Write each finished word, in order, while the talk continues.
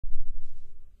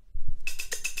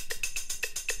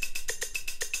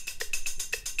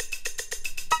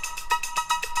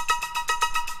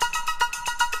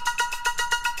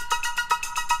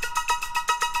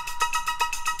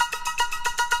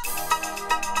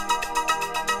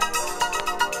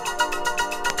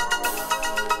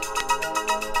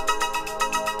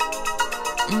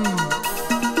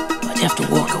to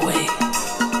walk away.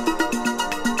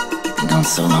 You've been gone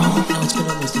so long, you know it's been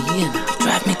almost a year now. You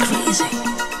drive me crazy.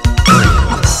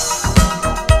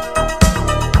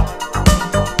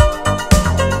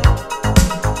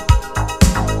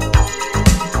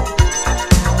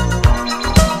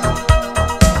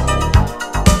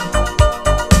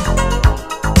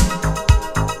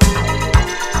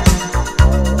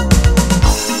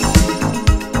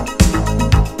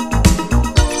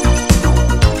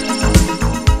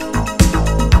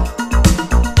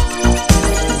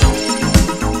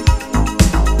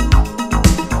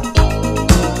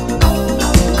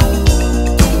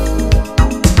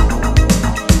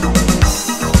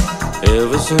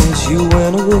 Ever since you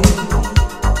went away,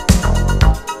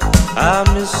 I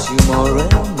miss you more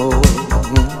and more.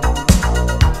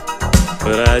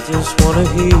 But I just wanna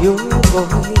hear your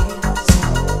voice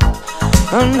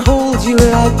and hold you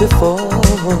like before.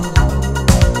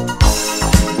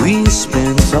 We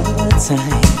spent our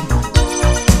time,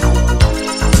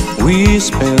 we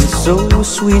spent so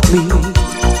sweetly,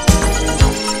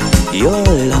 your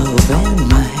love and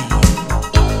mine.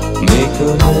 Make a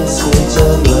message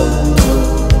of love.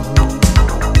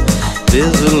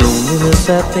 There's a loneliness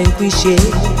I think we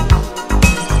share,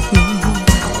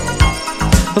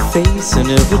 a face in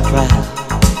every crowd,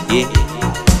 yeah.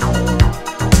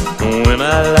 When I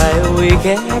lie awake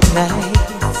at night,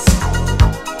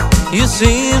 you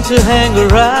seem to hang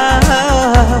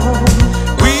around.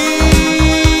 We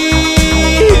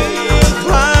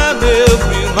climb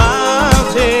every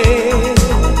mountain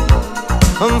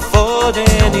and ford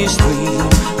any stream,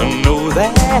 and know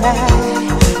that I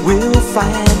will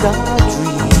find our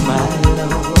dream, my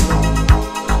love,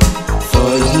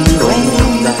 for you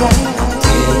and I.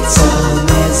 It's a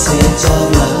message of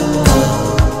love.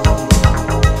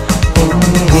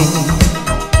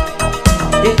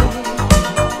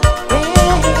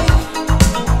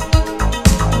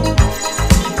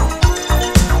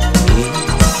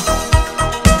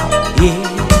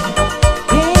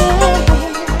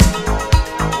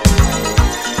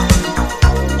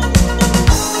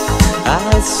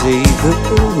 I say the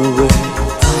words,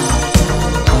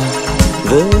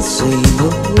 the same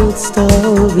old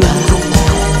story.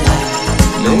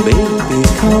 Baby,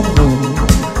 come home.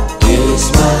 Here's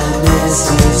my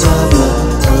message of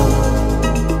love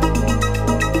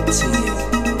to you.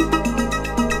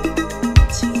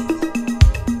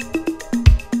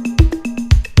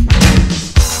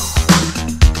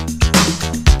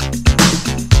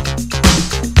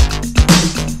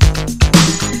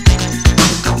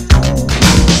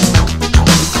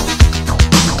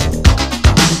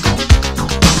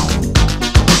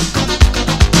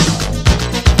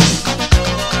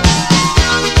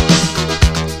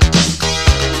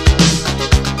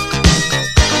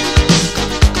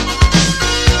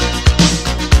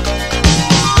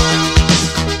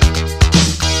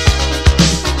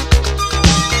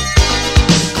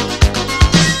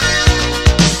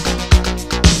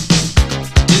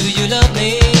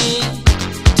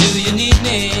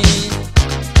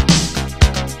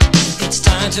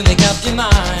 To make up your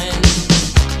mind.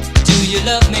 Do you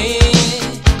love me?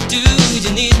 Do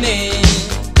you need me?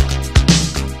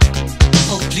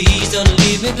 Oh, please don't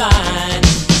leave me blind.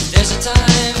 There's a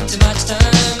time, too much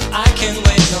time, I can't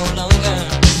wait no longer.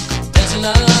 There's a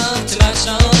love, too much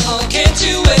love, oh, can't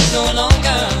you wait no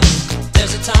longer?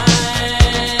 There's a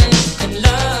time and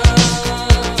love.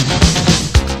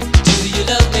 Do you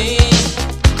love me?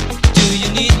 Do you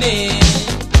need me?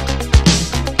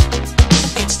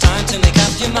 It's time to make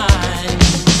up your mind.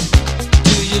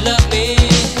 Do you love me?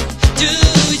 Do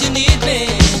you need me?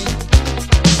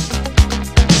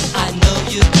 I know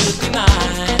you could be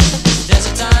mine. There's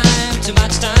a time, too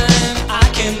much time, I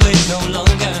can't wait no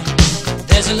longer.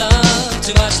 There's a love,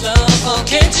 too much love, oh,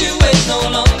 can't you wait no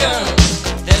longer?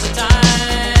 There's a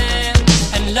time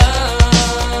and love.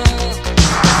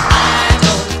 I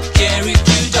don't care if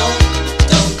you don't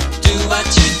do what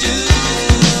you do.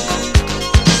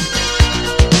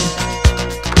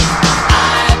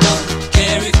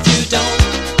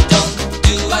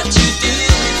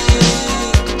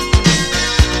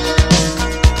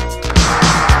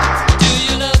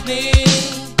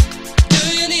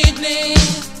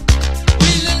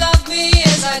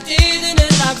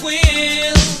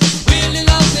 Will you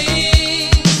love me?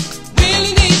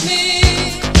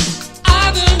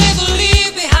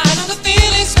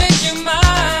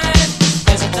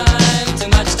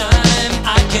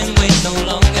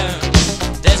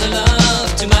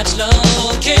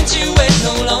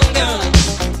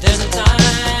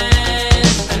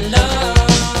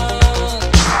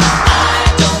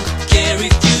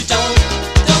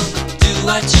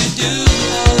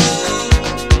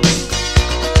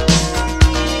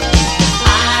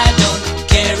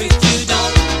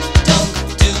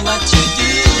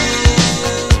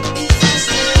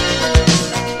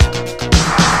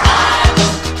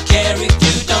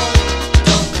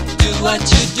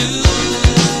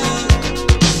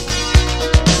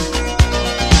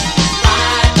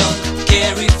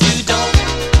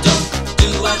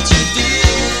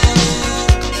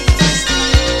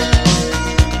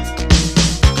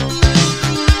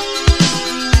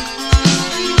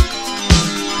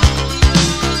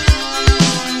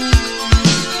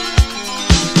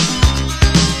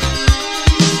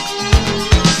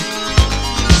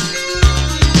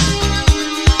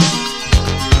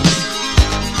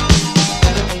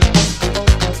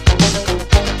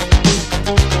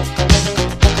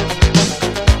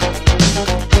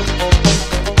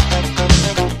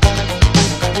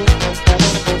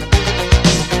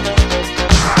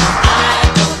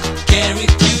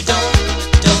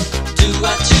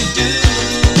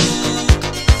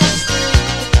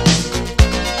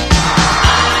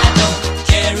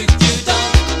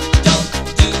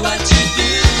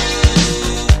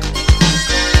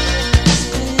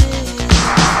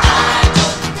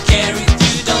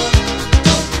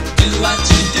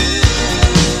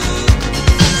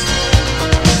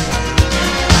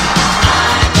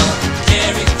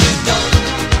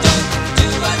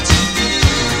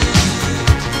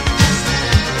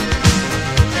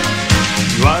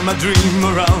 dream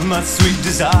around my sweet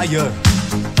desire.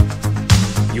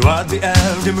 You are the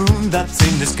air, the moon that's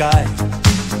in the sky.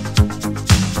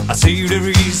 I see there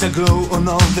is a glow on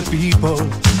all the people.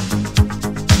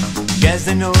 Guess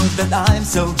they know that I'm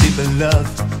so deep in love.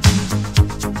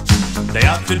 Day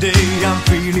after day I'm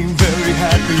feeling very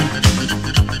happy.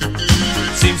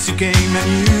 Since you came I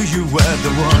knew you were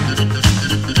the one.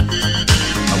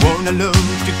 I want a love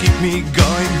to keep me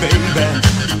going, baby.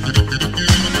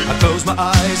 I close my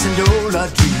eyes and all I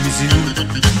dream is you.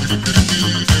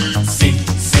 Sing,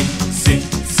 sing, sing,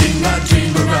 sing my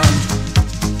dream around.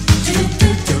 Do, do,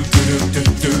 do, do, do, do,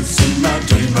 do, sing my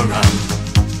dream around.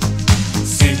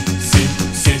 Sing, sing,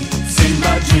 sing, sing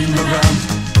my dream around.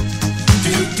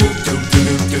 Do, do, do, do,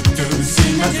 do, do, do,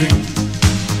 sing my dream.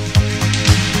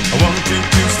 I want you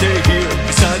to stay here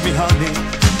beside me, honey.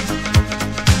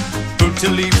 Put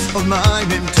your lips on mine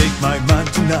and take my mind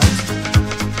tonight.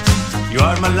 You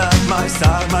are my light, my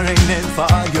star, my rain and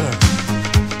fire.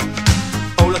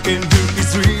 All I can do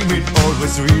is dream it,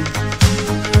 always dream.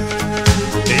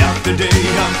 Day after day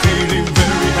I'm feeling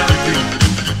very happy.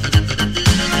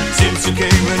 Since you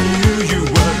came I knew you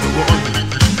were the one.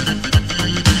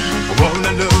 I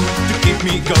wanna know to keep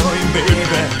me going,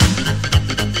 baby.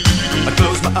 I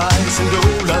close my eyes and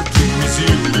all I dream is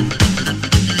you.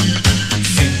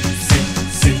 Sing, sing,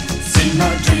 sing, sing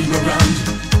my dream around.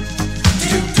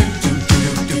 Do, do, do, do,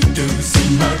 do, do,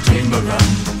 sing my dream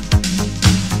around.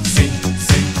 Sing,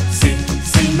 sing, sing,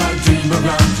 sing my dream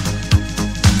around.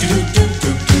 Do, do,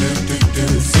 do, do, do, do,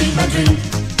 sing my dream.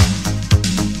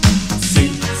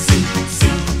 Sing, sing,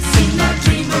 sing, sing my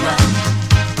dream around.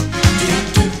 Do,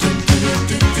 do, do, do,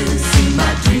 do, do, sing my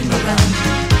dream around.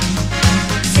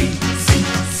 Sing, sing,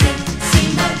 sing, sing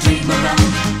my dream around.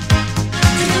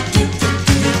 Do, do, do,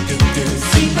 do, do, do,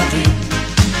 sing my dream.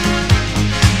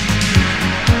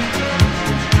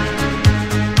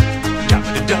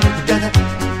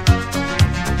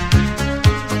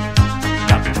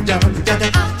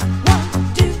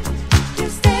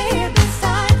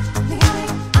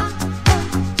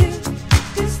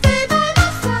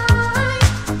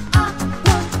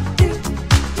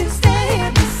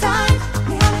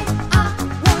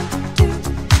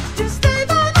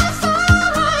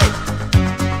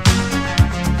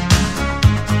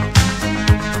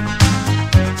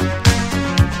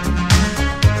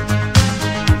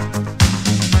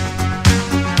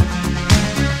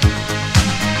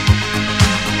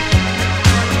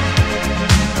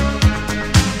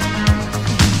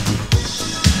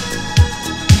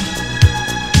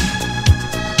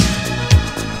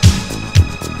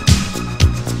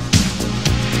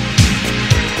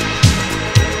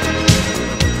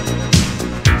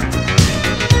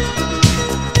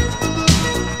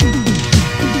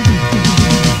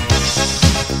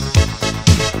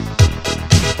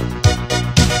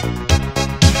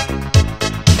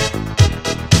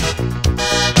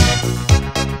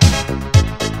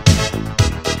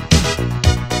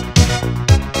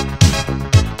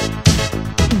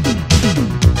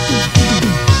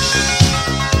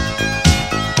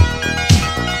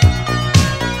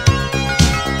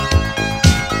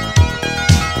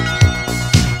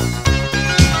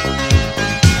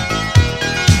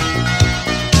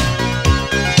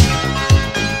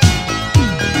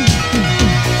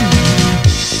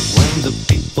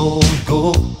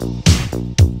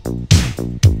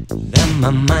 My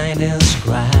mind is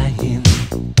crying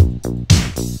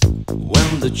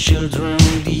when the children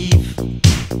leave,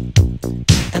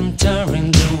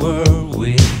 entering the world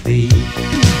with thee.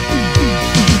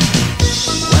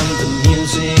 When the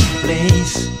music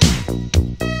plays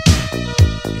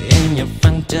in your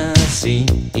fantasy,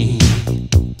 in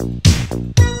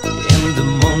the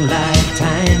moonlight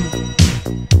time,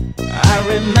 I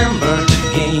remember the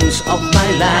games of my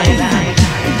life.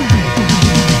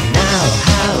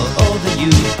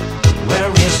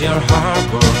 Where is your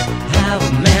harbor? Have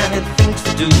many things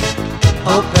to do.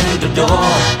 Open the door.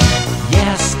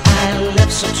 Yes, I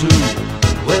live so true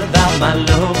without my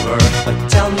lover. But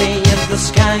tell me if the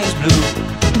sky is blue,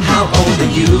 how old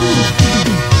are you?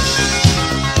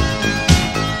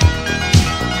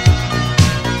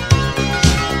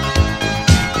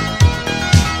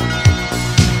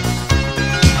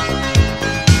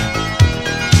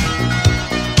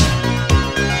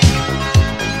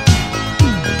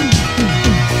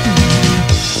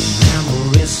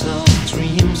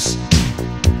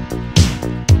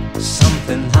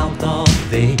 Out of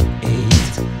the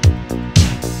eight,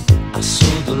 I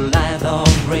saw the light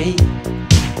of rain,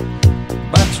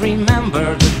 but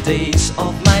remember the days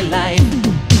of my life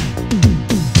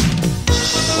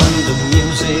when the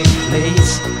music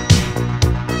plays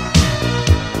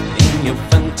in your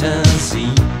fantasy.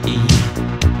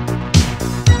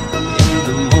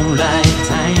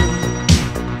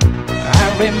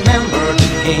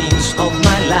 dreams of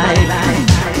my life.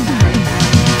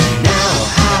 Now,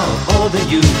 how old are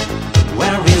you?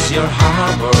 Where is your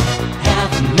harbor?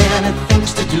 Have many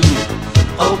things to do.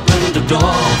 Open the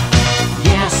door.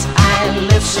 Yes, I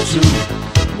live so true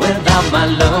without my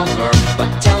lover. But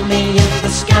tell me if the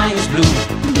sky is blue,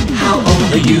 how old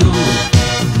are you?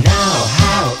 Now,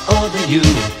 how old are you?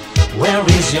 Where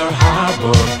is your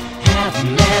harbor? Have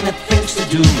many things to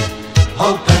do.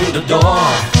 Open the door.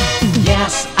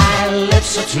 Yes, I live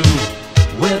so true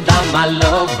without my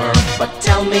lover. But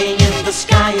tell me if the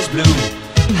sky is blue,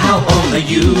 how old are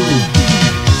you?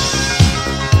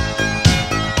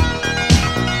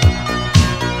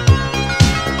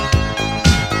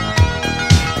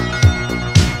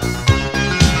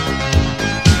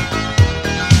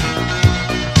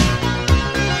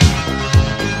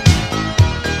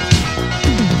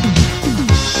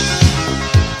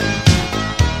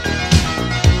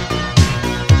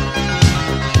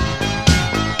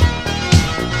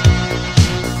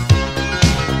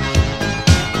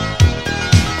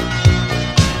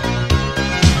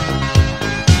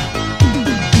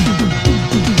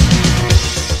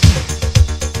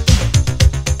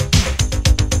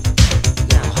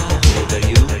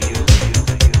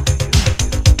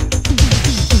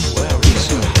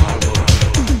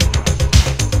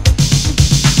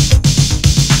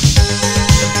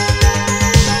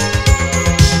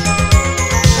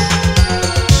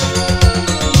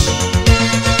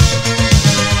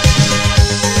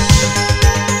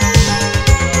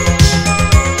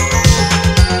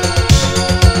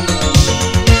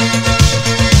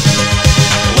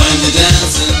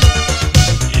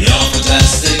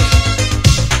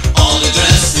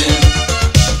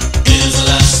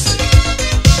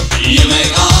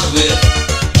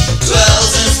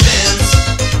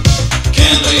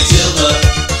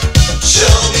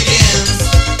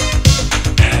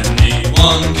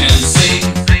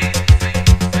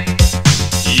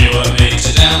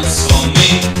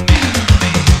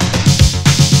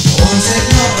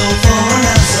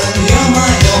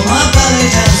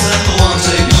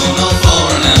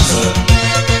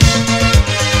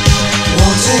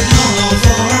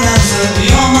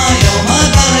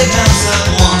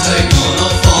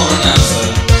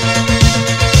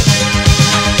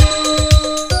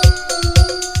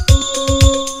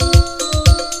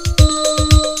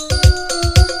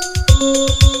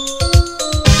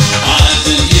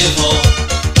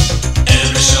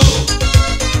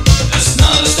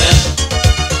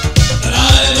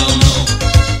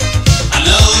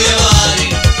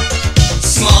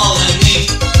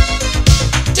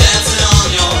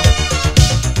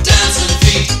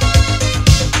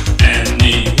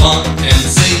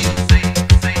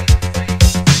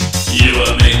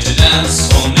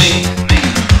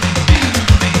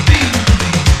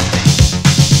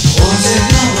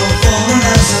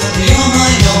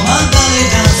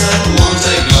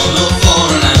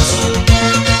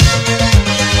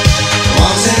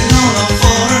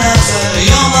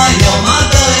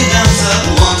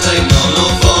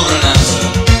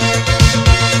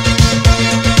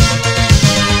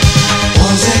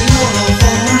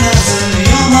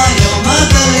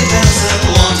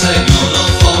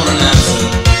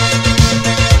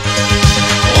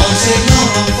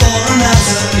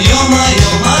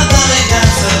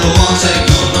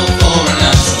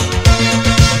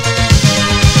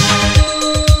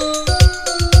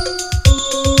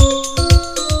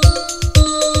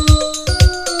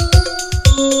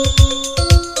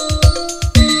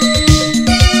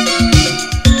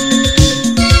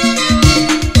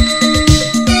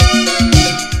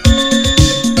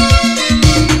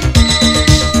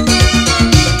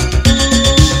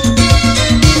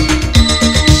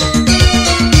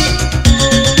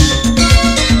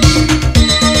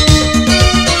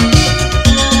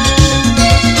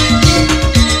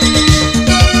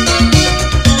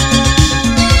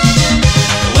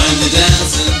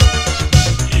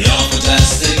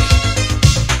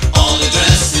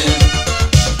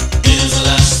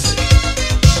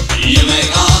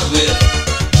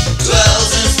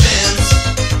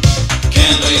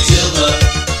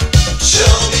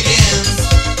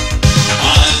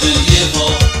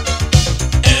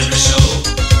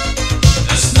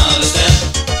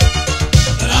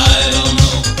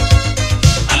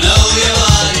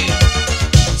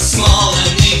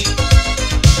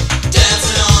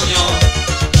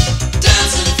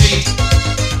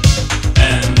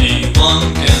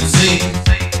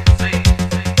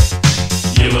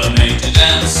 You were made to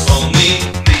dance for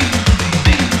me.